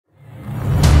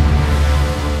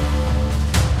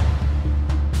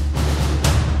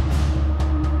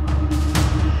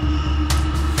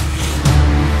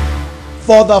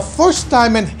For the first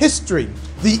time in history,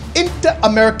 the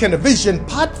Inter-American Division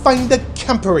Pathfinder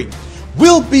Camporee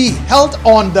will be held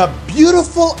on the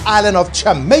beautiful island of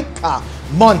Jamaica,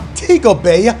 Montego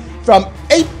Bay, from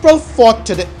April 4th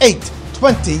to the 8th,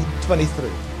 2023.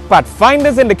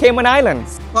 Pathfinders in the Cayman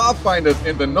Islands. Pathfinders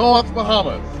in the North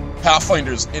Bahamas.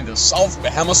 Pathfinders in the South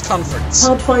Bahamas Conference.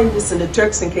 Pathfinders in the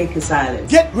Turks and Caicos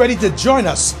Islands. Get ready to join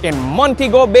us In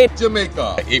Montego Bay,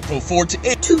 Jamaica. April 4th to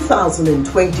 8th.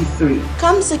 2023.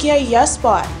 Come secure your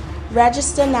spot.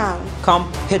 Register now.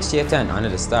 Come pitch your tent under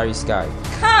the starry sky.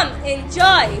 Come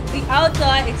enjoy the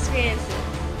outdoor experiences.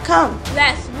 Come.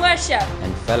 Let's worship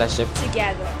And fellowship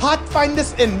together.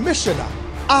 Pathfinders in Mission.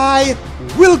 I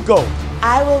will go.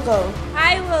 I will go.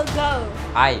 I will go.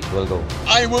 I will go.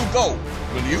 I will go.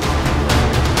 Will you?